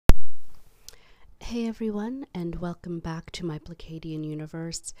Hey everyone, and welcome back to my Pleiadian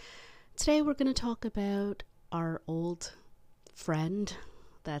universe. Today we're going to talk about our old friend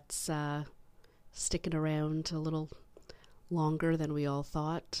that's sticking around a little longer than we all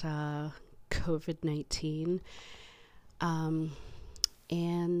thought, COVID-19, and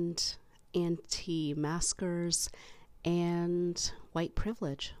anti-maskers and white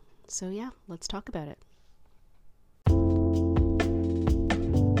privilege. So yeah, let's talk about it.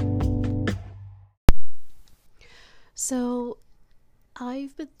 So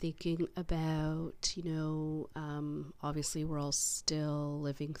I've been thinking about, obviously we're all still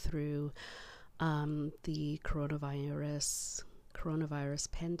living through the coronavirus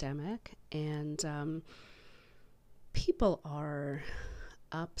pandemic, and people are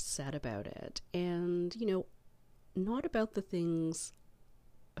upset about it, and, not about the things,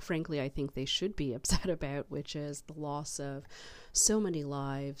 frankly, I think they should be upset about, which is the loss of so many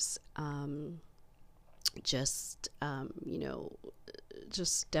lives, just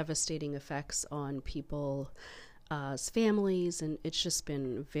devastating effects on people's families, and it's just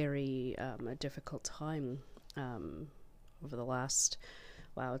been very a difficult time over the last,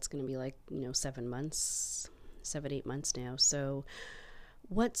 it's going to be 8 months now. So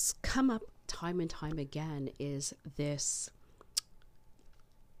what's come up time and time again is this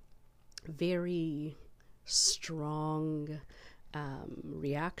very strong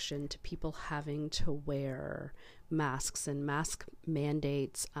reaction to people having to wear masks and mask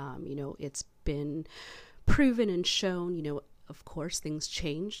mandates. It's been proven and shown, of course things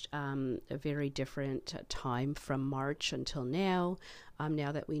changed, a very different time from March until now.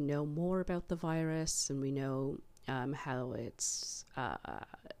 Now that we know more about the virus and we know how it's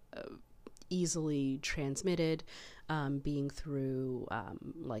easily transmitted, being through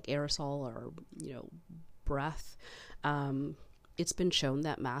aerosol or, breath, it's been shown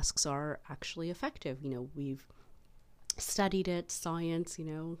that masks are actually effective. We've studied it, science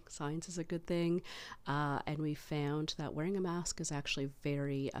is a good thing, and we found that wearing a mask is actually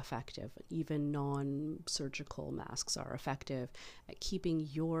very effective. Even non-surgical masks are effective at keeping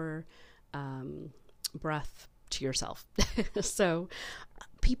your breath to yourself. So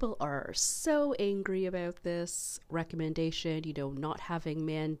people are so angry about this recommendation, not having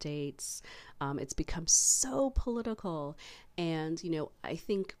mandates. It's become so political. And, I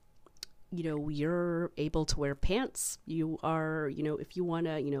think, you're able to wear pants. You are, if you want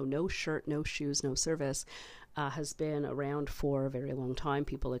to, no shirt, no shoes, no service, has been around for a very long time.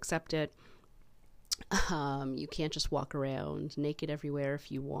 People accept it. You can't just walk around naked everywhere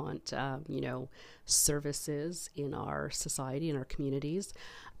if you want, services in our society, in our communities.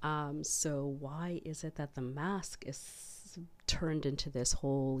 So why is it that the mask is turned into this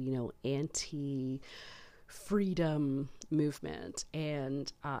whole, anti-freedom movement?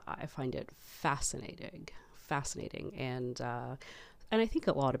 And I find it fascinating, and I think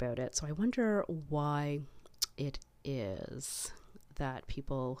a lot about it. So I wonder why it is that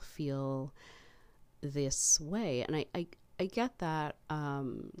people feel this way. And I get that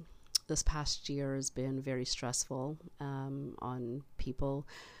this past year has been very stressful on people,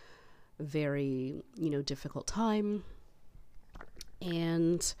 very difficult time,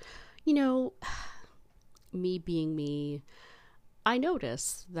 and me being me, I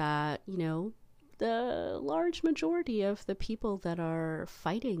notice that the large majority of the people that are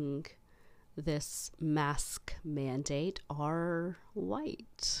fighting this mask mandate are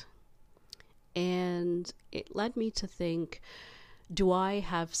white. And it led me to think, do I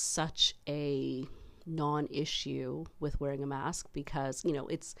have such a non-issue with wearing a mask? Because,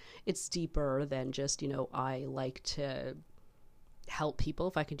 it's deeper than just, I like to help people.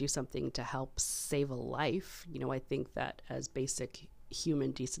 If I can do something to help save a life, I think that as basic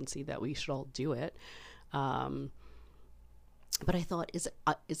human decency that we should all do it. But I thought, is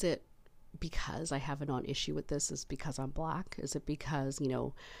it because I have a non-issue with this? Is it because I'm Black? Is it because,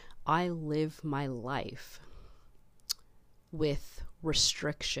 I live my life with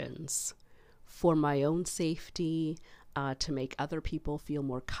restrictions for my own safety, to make other people feel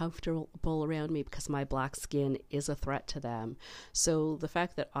more comfortable around me, because my Black skin is a threat to them. So the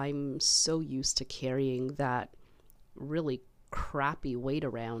fact that I'm so used to carrying that really crappy weight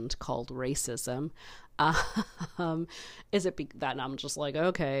around called racism, is it that I'm just like,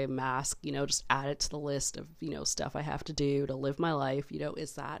 okay, mask, just add it to the list of, stuff I have to do to live my life,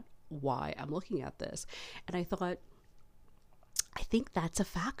 is that why I'm looking at this? And I thought, I think that's a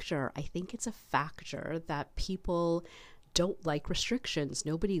factor. I think it's a factor that people don't like restrictions.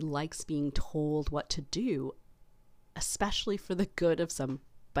 Nobody likes being told what to do, especially for the good of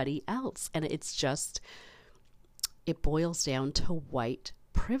somebody else. And it's just, it boils down to white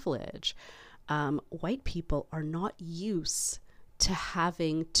privilege. white people are not used to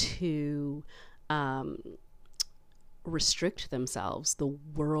having to restrict themselves. The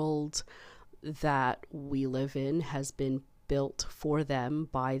world that we live in has been built for them,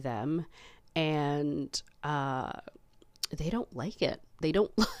 by them, and they don't like it. They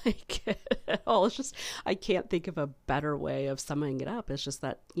don't like it at all. It's just, I can't think of a better way of summing it up. It's just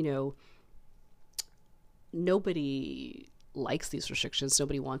that, nobody likes these restrictions.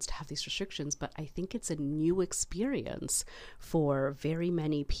 Nobody wants to have these restrictions, but I think it's a new experience for very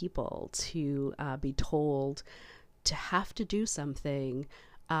many people to be told to have to do something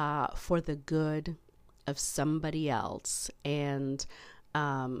for the good of somebody else. And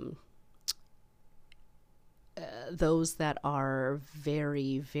those that are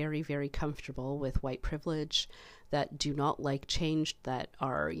very, very, very comfortable with white privilege, that do not like change, that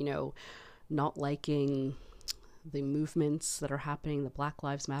are, not liking the movements that are happening, the Black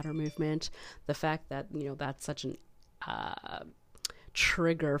Lives Matter movement, the fact that, that's such an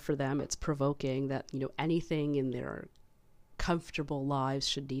trigger for them, it's provoking that, anything in their comfortable lives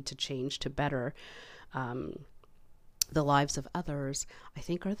should need to change to better the lives of others, I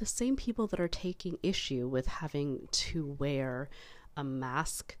think are the same people that are taking issue with having to wear a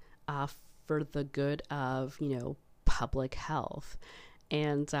mask for the good of, public health.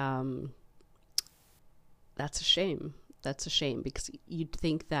 And that's a shame. That's a shame, because you'd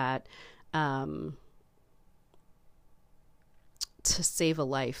think that to save a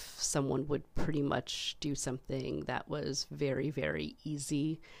life, someone would pretty much do something that was very, very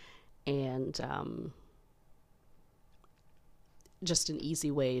easy and just an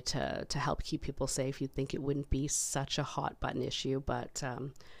easy way to help keep people safe. You'd think it wouldn't be such a hot button issue, but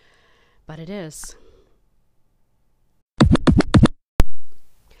it is.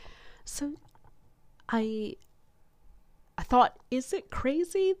 So I thought, is it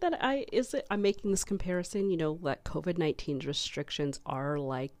crazy that I'm making this comparison, that COVID-19 restrictions are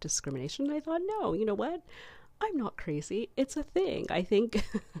like discrimination? And I thought, no, you know what? I'm not crazy. It's a thing. I think,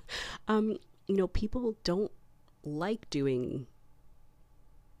 people don't like doing,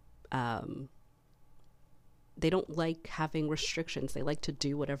 they don't like having restrictions. They like to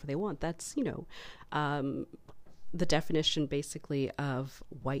do whatever they want. That's, the definition basically of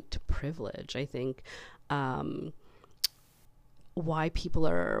white privilege. I think, why people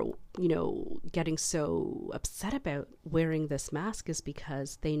are, getting so upset about wearing this mask is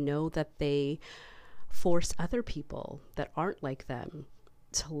because they know that they force other people that aren't like them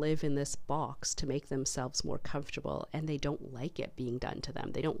to live in this box to make themselves more comfortable, and they don't like it being done to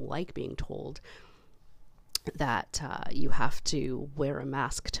them. They don't like being told that you have to wear a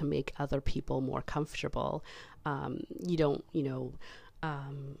mask to make other people more comfortable. You don't,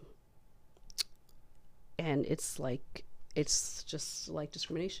 and it's just like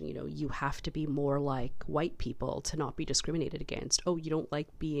discrimination. You have to be more like white people to not be discriminated against. Oh, you don't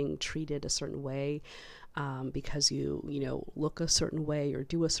like being treated a certain way because you look a certain way or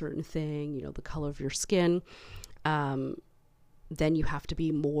do a certain thing, the color of your skin. Then you have to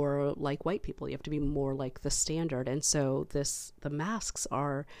be more like white people. You have to be more like the standard. And so the masks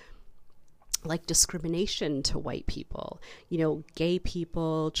are like discrimination to white people. Gay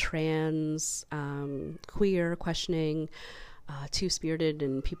people, trans, queer, questioning, two-spirited,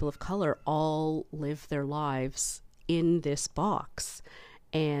 and people of color all live their lives in this box.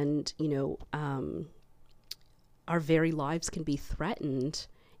 And, our very lives can be threatened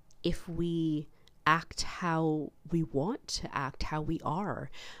if we act how we want to act, how we are,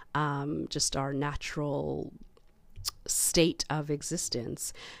 just our natural state of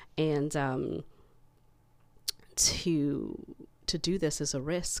existence. And to do this is a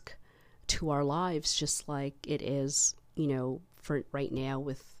risk to our lives, just like it is, for right now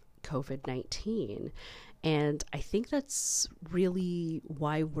with COVID-19. And I think that's really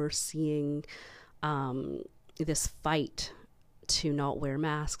why we're seeing this fight to not wear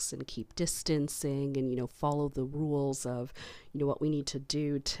masks and keep distancing and, follow the rules of, what we need to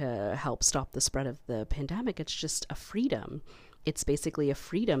do to help stop the spread of the pandemic. It's just a freedom. It's basically a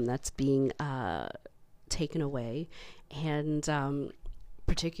freedom that's being taken away, and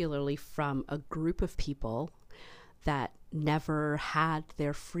particularly from a group of people that never had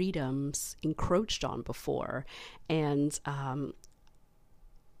their freedoms encroached on before. And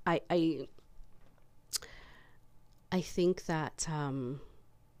I think that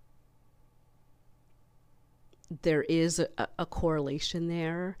there is a correlation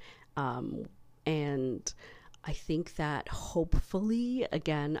there, and I think that hopefully,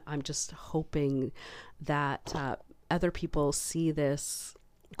 again, I'm just hoping that other people see this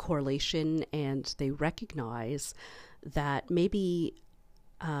correlation and they recognize that maybe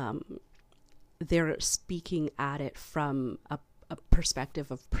they're speaking at it from a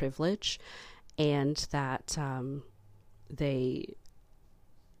perspective of privilege, and that they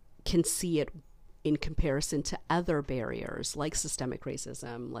can see it in comparison to other barriers like systemic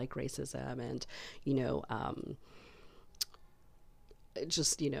racism, and,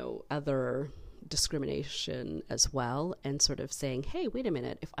 just, other discrimination as well, and sort of saying, hey, wait a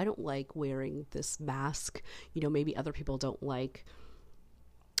minute, if I don't like wearing this mask, maybe other people don't like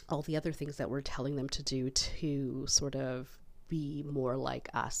all the other things that we're telling them to do to sort of be more like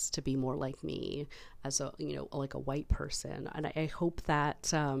us, to be more like me as a, like a white person. And I hope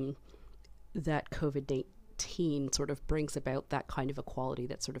that that COVID-19 sort of brings about that kind of equality,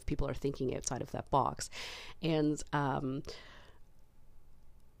 that sort of people are thinking outside of that box. And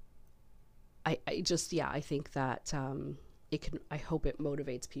I think that I hope it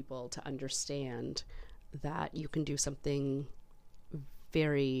motivates people to understand that you can do something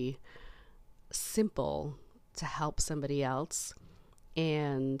very simple to help somebody else,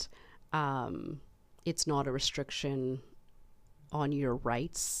 and it's not a restriction on your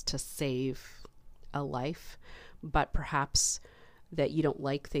rights to save a life, but perhaps that you don't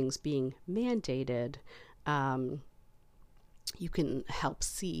like things being mandated. You can help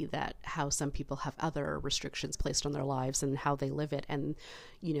see that how some people have other restrictions placed on their lives and how they live it. And,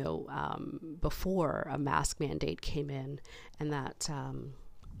 before a mask mandate came in, and that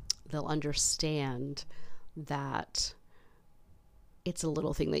they'll understand that it's a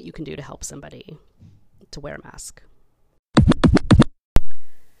little thing that you can do to help somebody to wear a mask.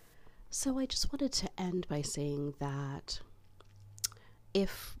 So I just wanted to end by saying that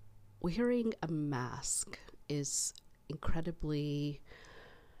if wearing a mask is incredibly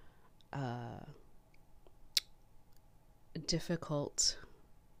difficult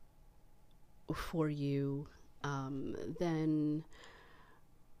for you, then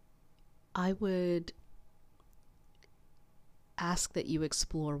I would ask that you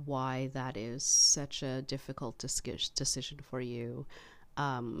explore why that is such a difficult decision for you.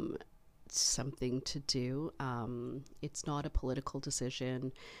 Something to do. It's not a political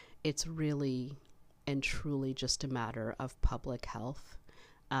decision. It's really and truly just a matter of public health.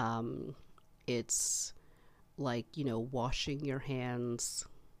 It's like, washing your hands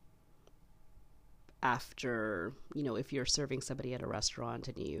after, if you're serving somebody at a restaurant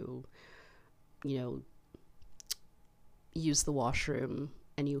and you use the washroom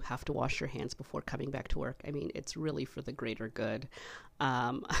and you have to wash your hands before coming back to work. I mean, it's really for the greater good.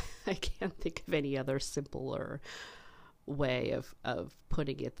 I can't think of any other simpler way of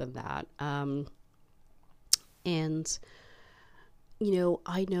putting it than that. And,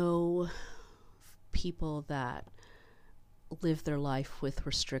 I know people that live their life with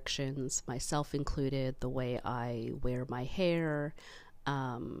restrictions, myself included, the way I wear my hair,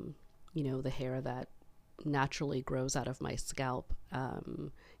 the hair that naturally grows out of my scalp,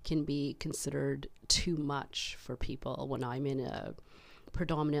 can be considered too much for people. When I'm in a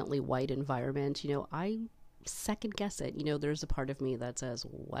predominantly white environment, I second guess it. There's a part of me that says,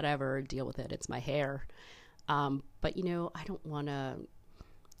 whatever, deal with it, it's my hair. But I don't want to,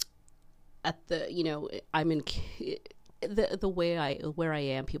 I'm in the way where I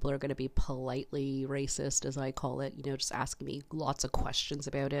am, people are going to be politely racist, as I call it, just asking me lots of questions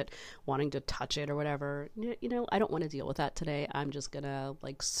about it, wanting to touch it or whatever. I don't want to deal with that today. I'm just going to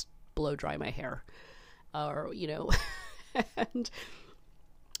blow dry my hair, or, and,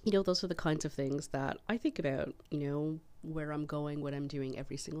 those are the kinds of things that I think about, where I'm going, what I'm doing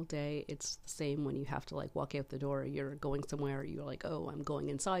every single day. It's the same when you have to walk out the door, you're going somewhere, you're like, oh, I'm going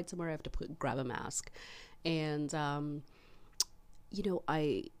inside somewhere, I have to grab a mask. And,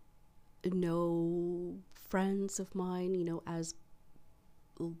 I know friends of mine, as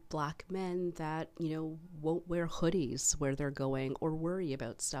Black men that, won't wear hoodies where they're going or worry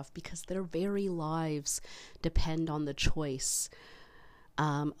about stuff because their very lives depend on the choice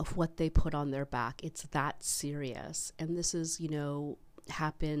of what they put on their back. It's that serious. And this is,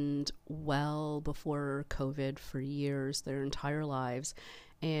 happened well before COVID for years, their entire lives.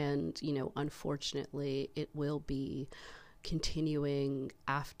 And, unfortunately, it will be continuing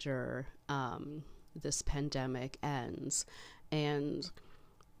after this pandemic ends. And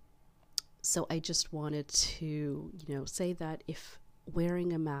so I just wanted to, say that if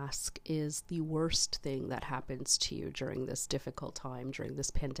wearing a mask is the worst thing that happens to you during this difficult time, during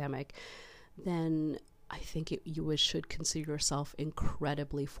this pandemic, then I think you should consider yourself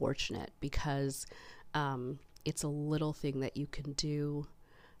incredibly fortunate, because it's a little thing that you can do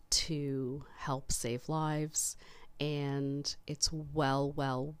to help save lives, and it's well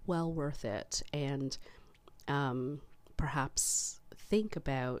worth it. And perhaps think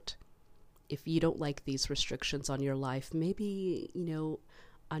about if you don't like these restrictions on your life, maybe,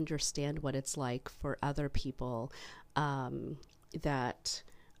 understand what it's like for other people that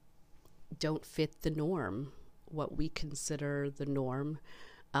don't fit the norm, what we consider the norm.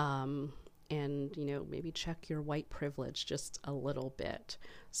 And, maybe check your white privilege just a little bit.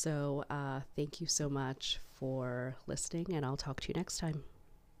 So thank you so much for listening, and I'll talk to you next time.